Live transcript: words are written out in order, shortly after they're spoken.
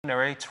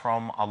narrates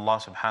from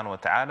Allah subhanahu wa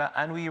ta'ala,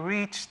 and we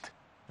reached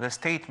the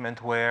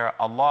statement where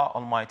Allah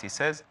Almighty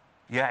says,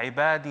 Ya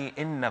ibadi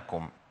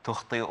innakum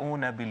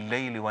tukhti'una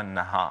bil-layli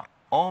wan-nahar.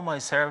 O my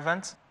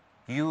servants,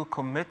 you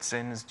commit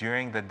sins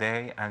during the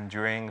day and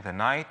during the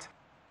night.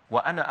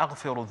 وَأَنَا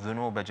أَغْفِرُ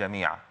الذُّنُوبَ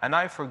جَمِيعًا. And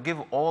I forgive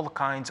all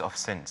kinds of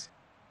sins.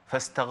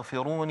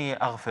 فَاسْتَغْفِرُونِي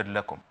أَغْفِرْ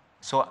لَكُمْ.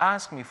 So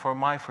ask me for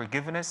my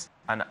forgiveness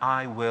and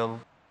I will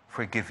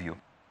forgive you.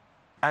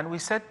 And we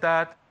said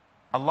that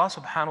Allah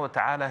subhanahu wa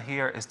ta'ala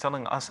here is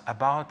telling us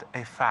about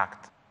a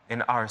fact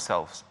in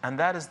ourselves. And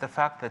that is the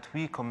fact that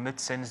we commit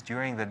sins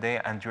during the day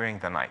and during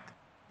the night.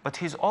 But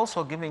He's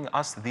also giving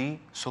us the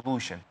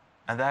solution.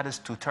 And that is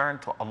to turn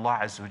to Allah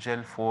Azza wa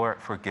Jal for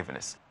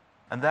forgiveness.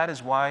 And that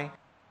is why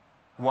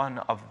one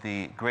of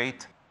the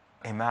great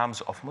Imams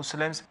of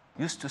Muslims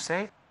used to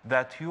say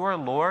that your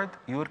Lord,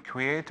 your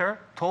Creator,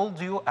 told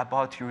you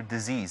about your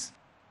disease.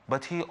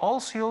 But He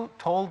also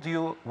told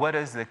you what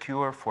is the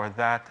cure for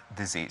that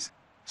disease.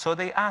 So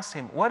they asked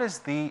him, what is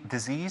the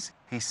disease?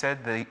 He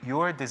said that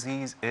your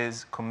disease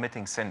is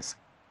committing sins.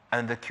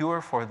 And the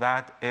cure for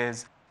that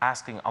is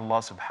asking Allah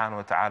subhanahu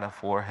wa ta'ala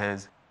for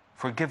His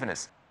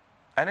forgiveness.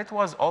 And it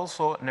was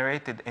also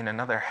narrated in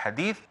another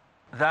hadith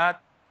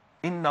that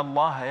إِنَّ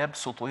اللَّهَ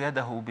يَبْسُطُ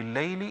يَدَهُ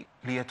بِاللَّيْلِ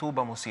لِيَتُوبَ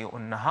مُسِيءُ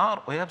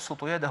النَّهَارِ وَيَبْسُطُ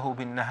يَدَهُ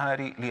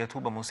بِالنَّهَارِ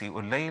لِيَتُوبَ مُسِيءُ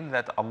اللَّيْلِ.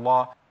 That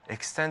Allah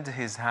extends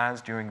His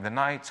hands during the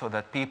night so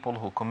that people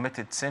who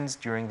committed sins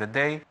during the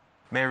day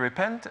may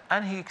repent,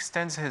 and He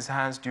extends His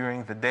hands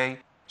during the day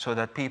so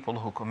that people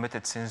who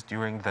committed sins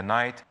during the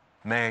night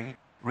may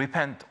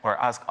repent or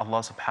ask Allah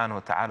subhanahu wa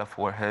ta'ala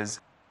for His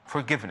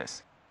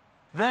forgiveness.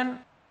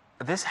 Then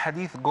this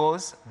hadith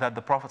goes that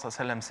the Prophet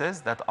ﷺ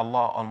says that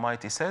Allah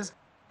Almighty says,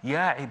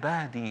 Ya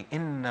ibadi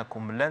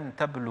innakum lan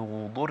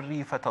tablughu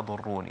durri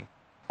fatadurruni.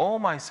 O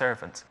my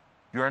servants,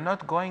 you are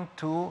not going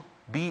to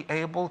be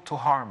able to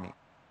harm me.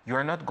 You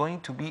are not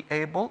going to be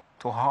able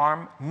to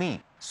harm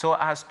me so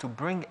as to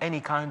bring any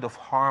kind of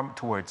harm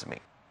towards me.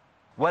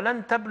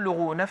 وَلَن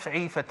تَبْلُغُوا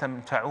نَفْعِي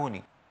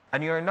فَتَمْتَعُونِ.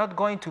 And you are not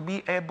going to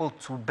be able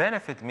to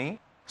benefit me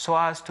so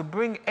as to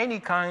bring any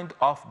kind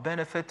of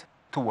benefit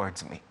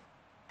towards me.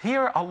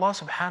 Here Allah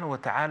subhanahu wa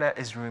ta'ala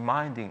is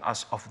reminding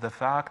us of the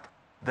fact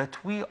that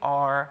we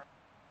are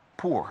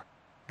poor,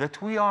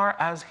 that we are,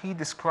 as He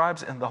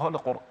describes in the Holy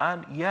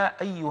Quran, يَا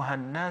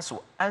أَيُّهَا النَّاسُ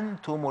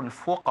أَنْتُمُ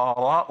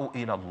الْفُقَرَاءُ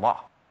إِلَى اللَّهِ.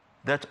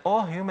 That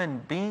all human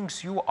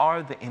beings, you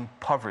are the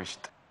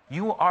impoverished,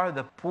 you are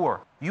the poor,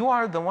 you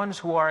are the ones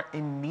who are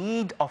in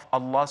need of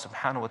Allah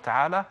subhanahu wa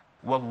ta'ala.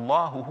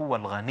 وَاللَّهُ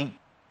هُوَ الْغَنِيُّ.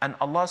 And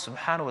Allah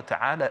subhanahu wa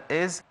ta'ala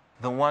is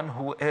the one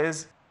who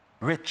is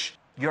rich.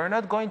 You're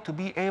not going to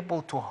be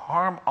able to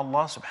harm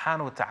Allah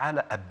subhanahu wa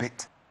ta'ala a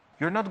bit.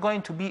 You're not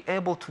going to be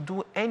able to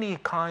do any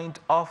kind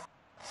of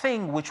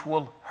thing which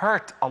will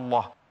hurt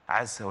Allah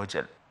Azza wa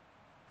Jal.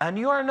 And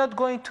you are not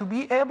going to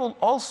be able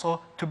also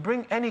to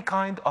bring any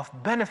kind of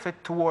benefit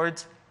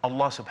towards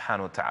Allah subhanahu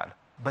wa ta'ala.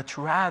 But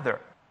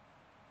rather,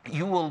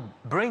 you will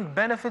bring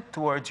benefit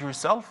towards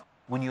yourself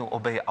when you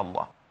obey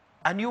Allah.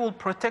 And you will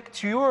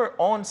protect your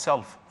own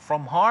self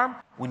from harm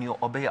when you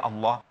obey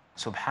Allah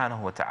subhanahu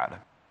wa ta'ala.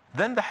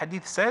 Then the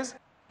hadith says,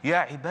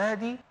 Ya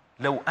ibadi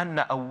law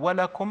anna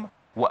awwalakum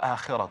wa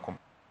akhirakum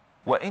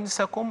wa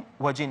insakum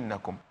wa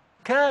jinnakum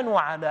كانوا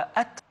على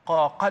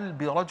أتقى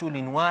قلب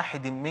رجل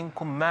واحد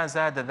منكم ما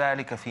زاد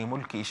ذلك في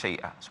ملكي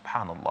شيئا.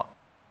 Subhanallah.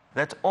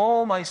 That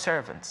all my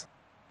servants,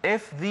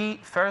 if the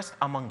first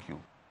among you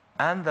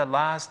and the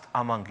last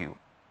among you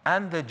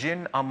and the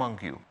jinn among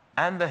you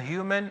and the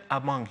human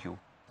among you,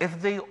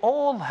 if they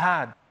all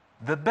had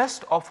the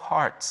best of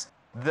hearts,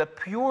 the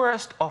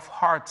purest of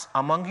hearts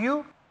among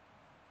you,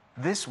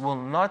 this will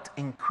not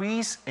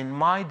increase in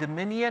my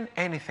dominion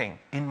anything,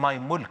 in my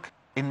mulk,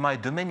 in my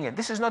dominion.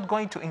 This is not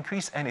going to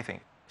increase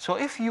anything. So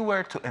if you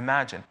were to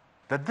imagine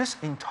that this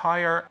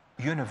entire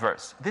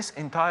universe, this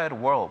entire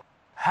world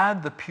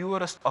had the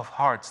purest of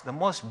hearts, the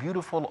most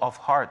beautiful of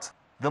hearts,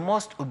 the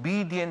most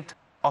obedient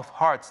of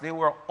hearts, they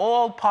were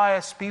all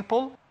pious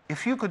people.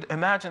 If you could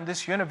imagine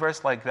this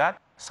universe like that,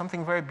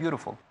 something very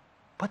beautiful.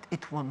 But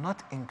it will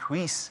not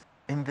increase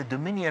in the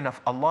dominion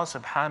of Allah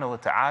subhanahu wa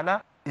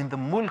ta'ala, in the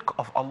mulk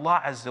of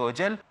Allah Azza wa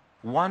Jal,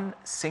 one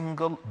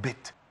single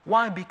bit.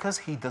 Why? Because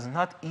He does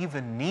not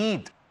even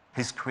need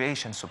His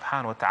creation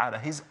subhanahu wa ta'ala.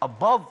 He's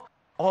above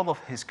all of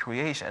His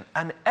creation,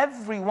 and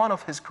every one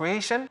of His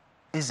creation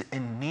is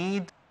in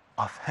need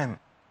of Him.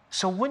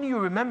 So when you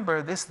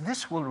remember this,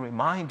 this will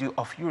remind you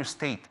of your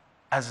state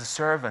as a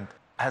servant,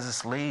 as a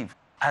slave,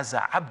 as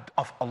a abd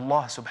of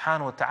Allah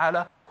subhanahu wa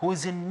ta'ala, who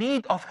is in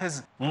need of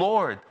his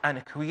Lord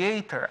and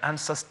Creator and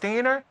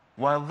Sustainer,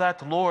 while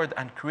that Lord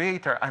and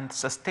Creator and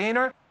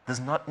Sustainer does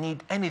not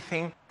need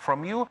anything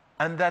from you,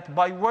 and that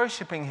by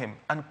worshiping Him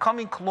and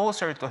coming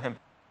closer to Him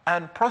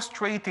and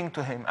prostrating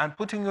to Him and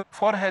putting your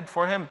forehead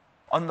for Him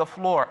on the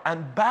floor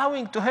and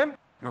bowing to Him,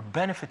 you're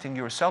benefiting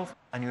yourself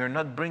and you're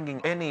not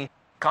bringing any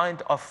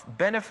kind of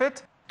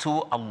benefit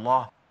to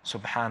Allah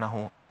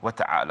subhanahu wa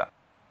ta'ala.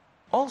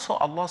 Also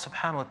Allah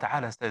subhanahu wa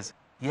ta'ala says,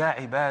 Ya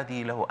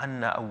ibadi law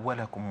anna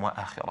awwalakum wa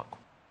akhirakum.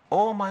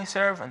 O my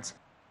servants,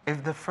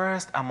 if the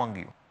first among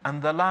you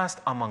and the last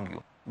among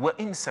you,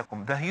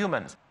 وَإِنسَكُمْ, the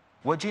humans,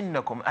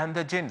 وَجِنَّكُمْ, and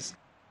the jinns,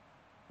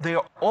 they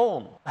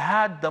all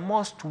had the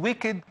most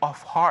wicked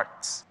of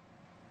hearts,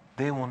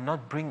 they will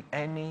not bring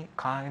any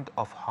kind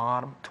of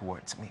harm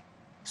towards me.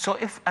 So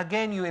if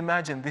again you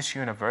imagine this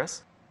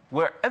universe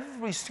where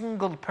every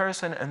single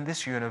person in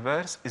this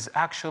universe is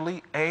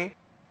actually a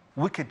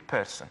wicked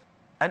person,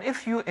 and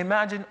if you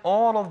imagine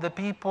all of the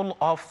people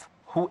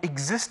who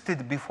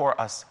existed before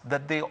us,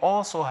 that they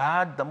also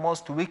had the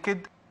most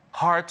wicked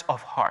heart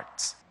of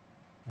hearts,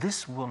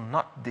 this will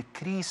not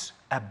decrease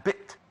a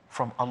bit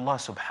from Allah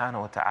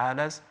subhanahu wa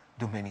ta'ala's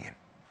dominion.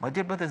 My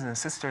dear brothers and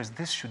sisters,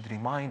 this should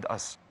remind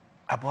us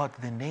about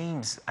the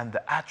names and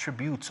the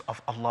attributes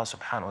of Allah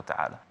subhanahu wa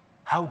ta'ala.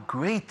 How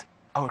great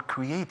our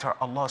creator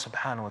Allah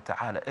subhanahu wa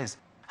ta'ala is.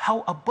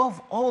 How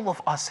above all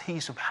of us He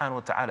subhanahu wa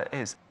ta'ala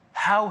is.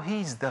 How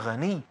He's the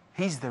Ghani,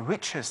 He's the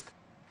richest.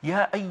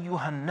 Ya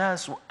ayyuhan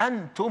nasu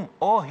antum,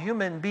 O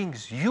human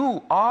beings,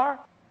 you are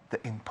the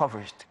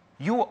impoverished.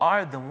 You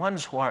are the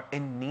ones who are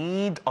in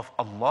need of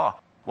Allah.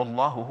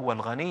 Wallahu huwa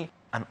al-ghani,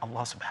 and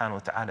Allah subhanahu wa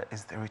ta'ala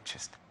is the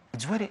richest.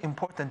 It's very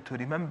important to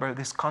remember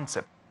this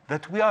concept,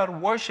 that we are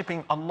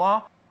worshipping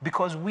Allah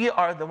because we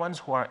are the ones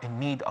who are in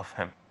need of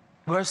Him.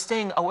 We're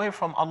staying away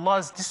from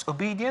Allah's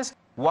disobedience.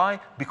 Why?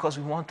 Because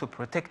we want to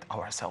protect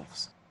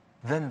ourselves.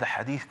 Then the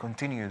hadith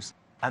continues,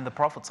 and the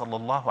Prophet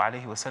sallallahu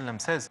alaihi wasallam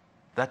says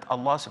that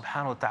Allah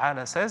subhanahu wa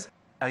ta'ala says,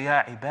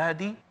 أَيَا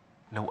عِبَادِي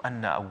لَوْ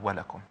أَنَّ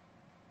أَوَّلَكُمْ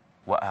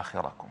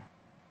وَآخِرَكُمْ.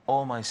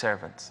 O my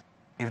servants,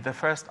 if the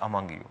first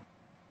among you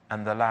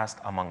and the last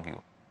among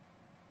you,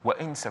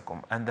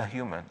 وَإِنسَكُمْ, and the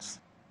humans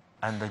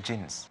and the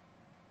jinns,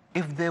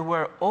 if they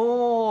were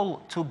all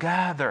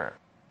together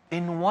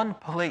in one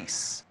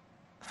place,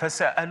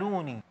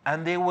 فَسَأَلُونِي,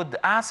 and they would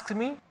ask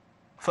me,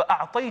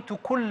 فَأَعْطَيْتُ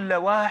كُلَّ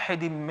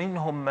وَاحِدٍ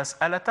مِّنْهُمْ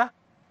مَسْأَلَةً,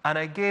 and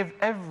I gave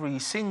every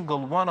single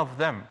one of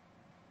them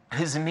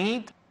his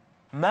need,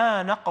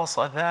 مَا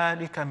نَقَصَ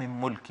ذَلِكَ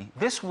مِن مُلْكِي,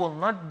 this will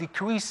not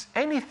decrease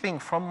anything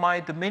from my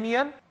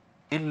dominion,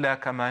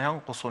 إِلَّا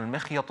كَمَا يَنْقُصُ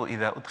الْمِخْيَطُ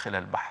إِذَا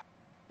أُدْخِلَ الْبَحْرِ.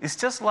 It's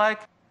just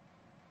like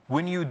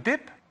when you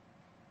dip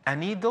a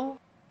needle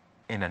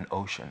in an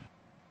ocean,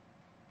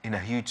 in a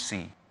huge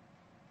sea.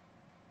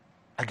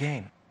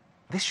 Again,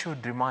 this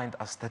should remind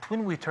us that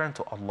when we turn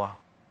to Allah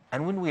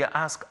and when we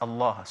ask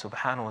Allah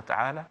subhanahu wa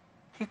ta'ala,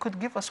 He could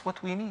give us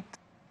what we need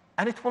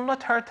and it will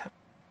not hurt Him.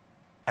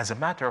 As a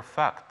matter of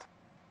fact,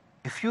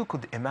 if you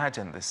could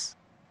imagine this,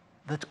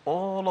 that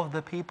all of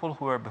the people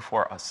who are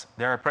before us,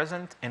 they are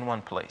present in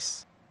one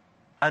place.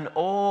 And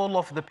all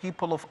of the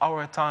people of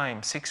our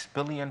time, 6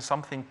 billion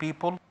something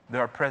people, they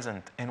are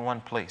present in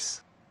one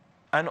place.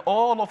 And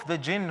all of the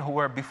jinn who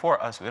are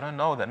before us, we don't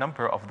know the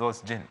number of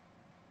those jinn.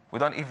 We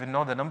don't even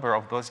know the number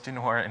of those jinn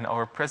who are in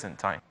our present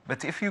time.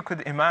 But if you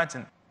could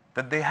imagine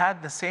that they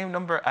had the same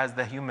number as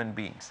the human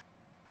beings,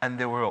 and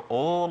they were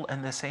all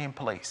in the same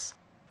place,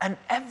 and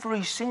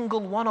every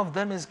single one of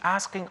them is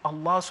asking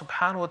Allah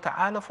subhanahu wa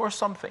ta'ala for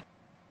something.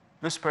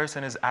 This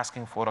person is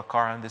asking for a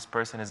car, and this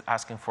person is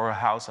asking for a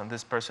house, and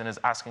this person is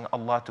asking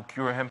Allah to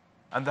cure him,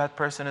 and that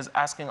person is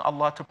asking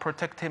Allah to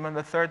protect him, and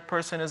the third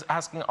person is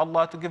asking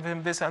Allah to give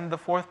him this, and the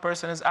fourth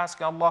person is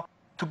asking Allah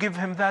to give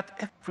him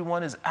that.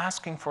 Everyone is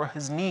asking for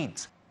his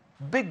needs,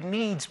 big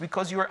needs,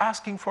 because you're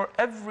asking for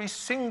every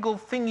single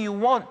thing you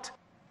want.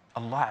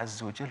 Allah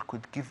Azza wa Jal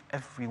could give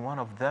every one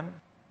of them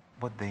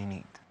what they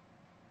need.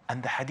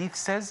 And the hadith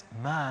says,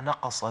 مَا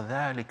نَقَصَ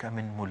ذَلِكَ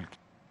مِن مُلْكِ.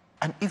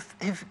 And if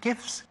He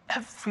gives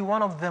every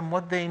one of them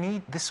what they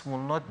need, this will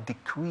not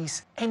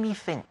decrease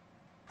anything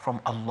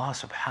from Allah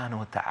subhanahu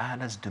wa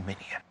ta'ala's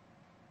dominion.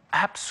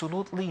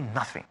 Absolutely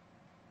nothing.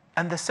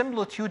 And the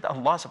similitude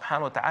Allah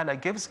subhanahu wa ta'ala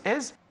gives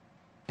is,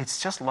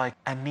 it's just like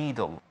a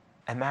needle.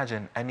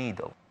 Imagine a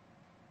needle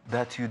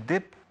that you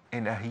dip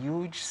in a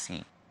huge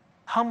sea.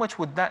 How much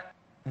would that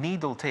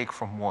needle take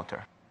from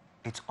water?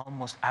 It's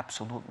almost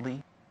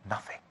absolutely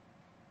nothing.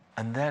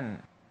 And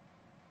then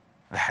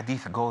the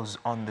hadith goes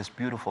on, this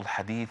beautiful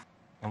hadith,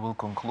 and we'll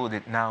conclude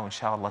it now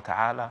inshallah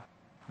ta'ala,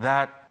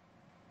 that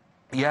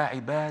Ya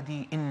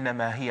ibadi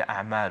innama hiya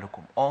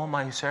a'malukum, all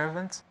my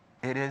servants,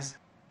 it is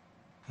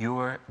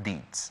your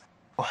deeds.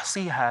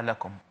 Uhsiha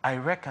lakum, I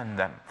reckon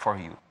them for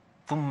you.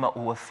 Thumma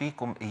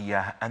uwaffikum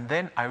iyyaha, and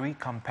then I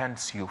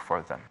recompense you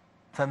for them.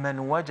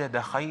 فَمَنْ وَجَدَ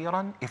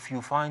خَيْرًا, if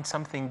you find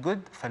something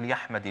good,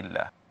 فَلْيَحْمَدِ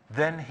اللَّهِ,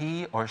 then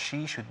he or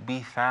she should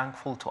be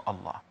thankful to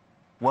Allah.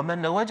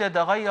 وَمَنْ وَجَدَ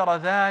غَيْرَ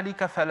ذَلِكَ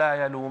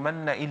فَلَا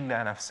يَلُومَنَّ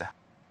إِلَّا نَفْسَهُ,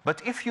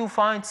 but if you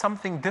find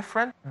something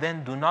different,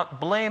 then do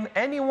not blame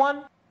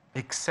anyone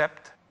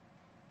except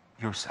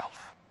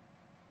yourself.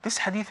 This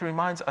hadith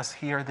reminds us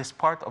here, this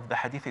part of the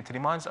hadith, it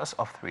reminds us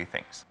of three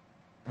things.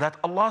 That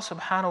Allah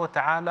subhanahu wa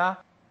ta'ala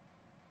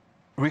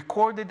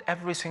recorded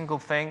every single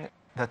thing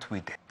that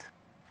we did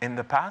in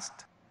the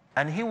past,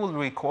 and He will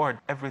record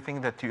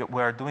everything that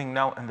we are doing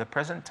now in the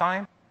present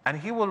time, and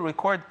He will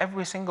record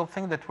every single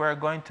thing that we are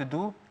going to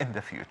do in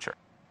the future.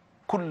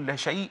 كُلَّ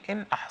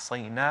شَيْءٍ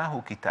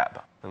أَحْصَيْنَاهُ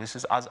كِتَابًا. So this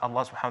is as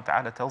Allah subhanahu wa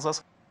ta'ala tells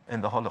us in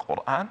the Holy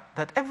Quran,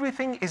 that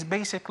everything is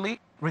basically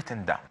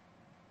written down.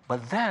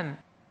 But then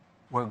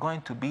we're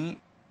going to be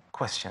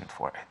questioned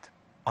for it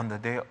on the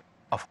day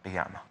of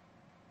Qiyamah.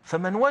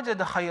 فَمَنْ وَجَدَ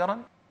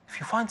خَيْرًا, if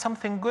you find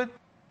something good,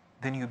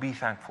 then you be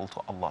thankful to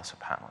Allah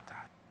subhanahu wa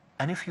ta'ala.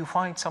 And if you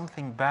find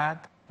something bad,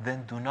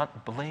 then do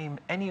not blame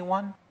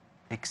anyone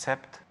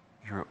except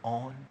your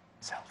own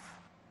self.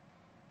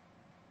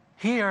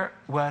 Here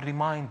we are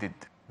reminded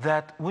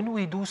that when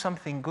we do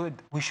something good,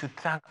 we should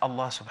thank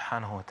Allah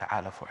subhanahu wa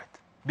ta'ala for it.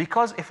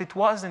 Because if it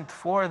wasn't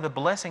for the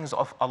blessings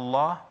of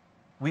Allah,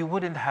 we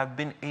wouldn't have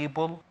been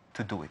able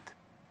to do it.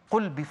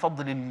 قُلْ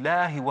بِفَضْلِ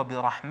اللَّهِ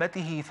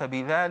وَبِرَحْمَتِهِ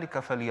فَبِذَلِكَ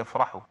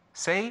فَلْيَفْرَحُوا.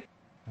 Say,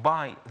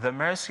 by the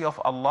mercy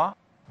of Allah,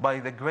 by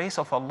the grace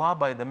of Allah,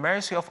 by the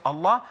mercy of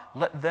Allah,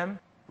 let them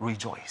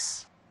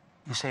rejoice.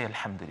 You say,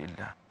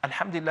 Alhamdulillah.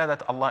 Alhamdulillah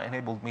that Allah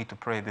enabled me to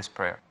pray this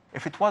prayer.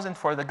 If it wasn't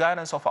for the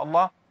guidance of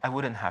Allah, I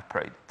wouldn't have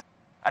prayed it.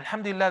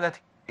 Alhamdulillah that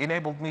He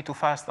enabled me to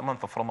fast the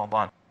month of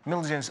Ramadan.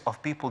 Millions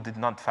of people did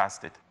not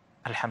fast it.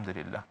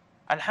 Alhamdulillah.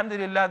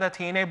 Alhamdulillah that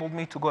He enabled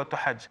me to go to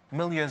Hajj.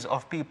 Millions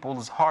of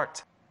people's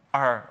heart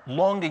are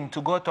longing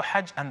to go to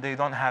Hajj and they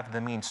don't have the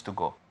means to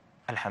go.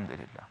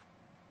 Alhamdulillah.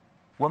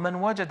 وَمَنْ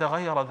وَجَدَ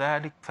غَيْرَ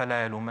ذَلِكَ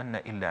فَلَا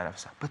يَلُومَنَّ إِلَّا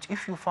نَفْسَهُ. But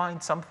if you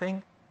find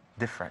something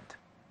different,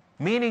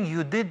 meaning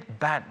you did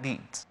bad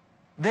deeds,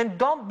 then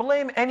don't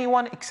blame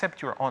anyone except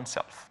your own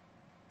self.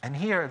 And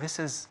here, this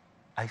is,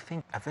 I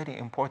think, a very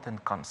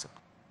important concept.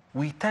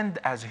 We tend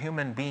as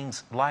human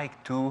beings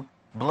like to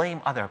blame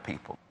other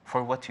people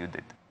for what you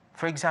did.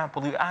 For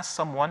example, you ask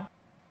someone,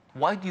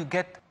 why do you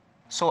get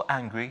so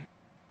angry?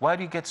 Why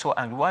do you get so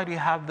angry? Why do you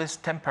have this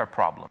temper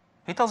problem?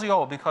 He tells you,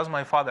 oh, because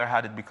my father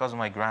had it, because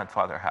my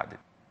grandfather had it.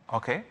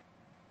 Okay,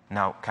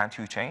 now can't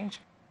you change?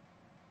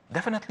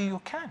 Definitely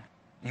you can.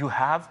 You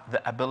have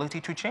the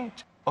ability to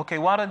change. Okay,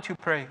 why don't you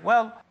pray?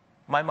 Well,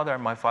 my mother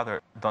and my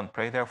father don't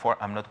pray, therefore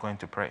I'm not going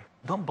to pray.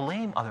 Don't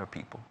blame other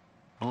people.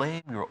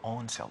 Blame your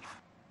own self.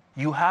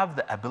 You have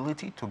the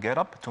ability to get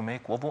up, to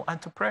make wudu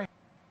and to pray.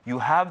 You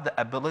have the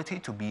ability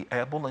to be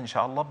able,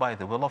 inshallah, by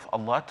the will of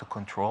Allah, to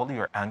control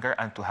your anger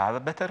and to have a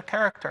better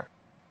character,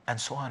 and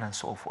so on and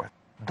so forth.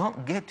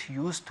 Don't get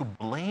used to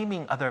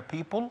blaming other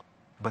people,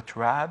 but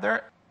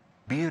rather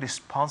be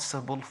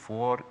responsible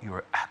for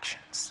your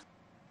actions.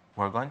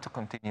 We're going to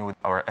continue with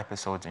our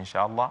episodes,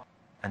 inshallah.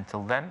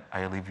 Until then,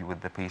 I leave you with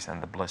the peace and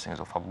the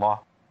blessings of Allah.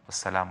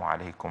 Wassalamu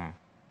alaikum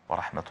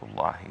wa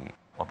rahmatullahi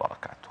wa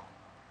barakatuh.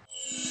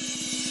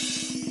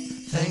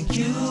 Thank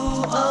you,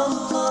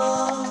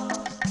 Allah,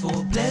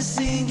 for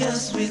blessing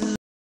us with